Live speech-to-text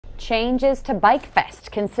Changes to Bike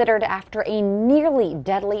Fest considered after a nearly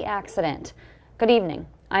deadly accident. Good evening.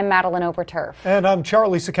 I'm Madeline Overturf. And I'm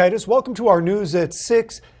Charlie Sakaitis. Welcome to our news at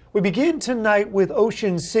 6. We begin tonight with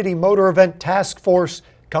Ocean City Motor Event Task Force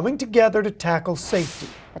coming together to tackle safety.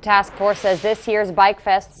 The task force says this year's Bike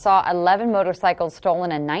Fest saw 11 motorcycles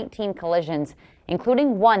stolen and 19 collisions,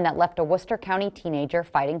 including one that left a Worcester County teenager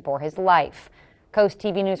fighting for his life. Coast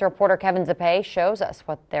TV News reporter Kevin Zappe shows us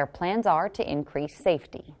what their plans are to increase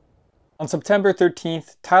safety. On September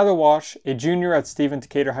 13th, Tyler Walsh, a junior at Stephen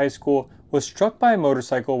Decatur High School, was struck by a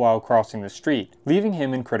motorcycle while crossing the street, leaving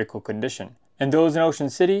him in critical condition. And those in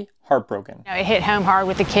Ocean City, heartbroken. It hit home hard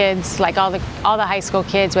with the kids, like all the high school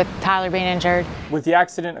kids, with Tyler being injured. With the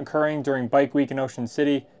accident occurring during Bike Week in Ocean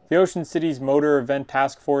City, the Ocean City's Motor Event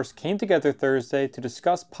Task Force came together Thursday to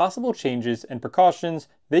discuss possible changes and precautions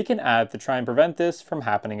they can add to try and prevent this from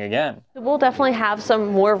happening again. We'll definitely have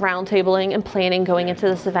some more roundtabling and planning going into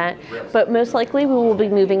this event, but most likely we will be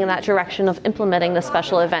moving in that direction of implementing the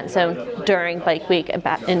special event zone during Bike Week in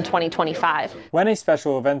 2025. When a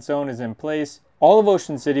special event zone is in place, all of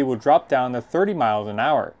Ocean City will drop down to 30 miles an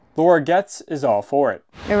hour. Laura Getz is all for it.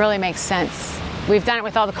 It really makes sense. We've done it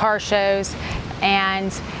with all the car shows,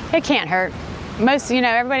 and it can't hurt.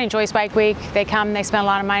 Everybody enjoys Bike Week. They come, they spend a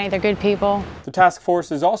lot of money, they're good people. The task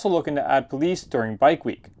force is also looking to add police during Bike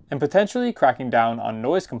Week and potentially cracking down on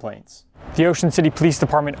noise complaints. The Ocean City Police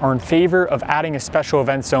Department are in favor of adding a special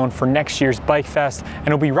event zone for next year's Bike Fest and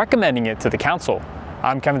will be recommending it to the council.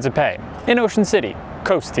 I'm Kevin Zappe in Ocean City,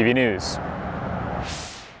 Coast TV News.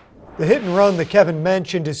 The hit and run that Kevin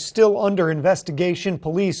mentioned is still under investigation.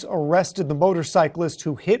 Police arrested the motorcyclist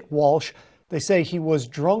who hit Walsh. They say he was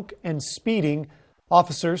drunk and speeding.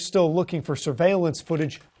 Officers still looking for surveillance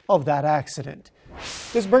footage of that accident.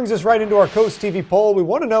 This brings us right into our Coast TV poll. We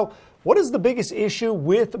want to know, what is the biggest issue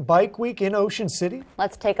with Bike Week in Ocean City?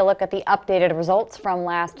 Let's take a look at the updated results from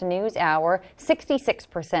last news hour.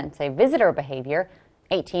 66% say visitor behavior,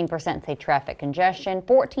 18% say traffic congestion,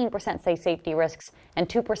 14% say safety risks, and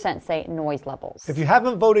 2% say noise levels. If you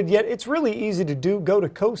haven't voted yet, it's really easy to do. Go to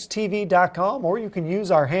coasttv.com, or you can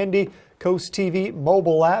use our handy Coast TV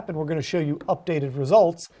mobile app, and we're going to show you updated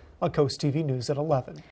results on Coast TV News at 11.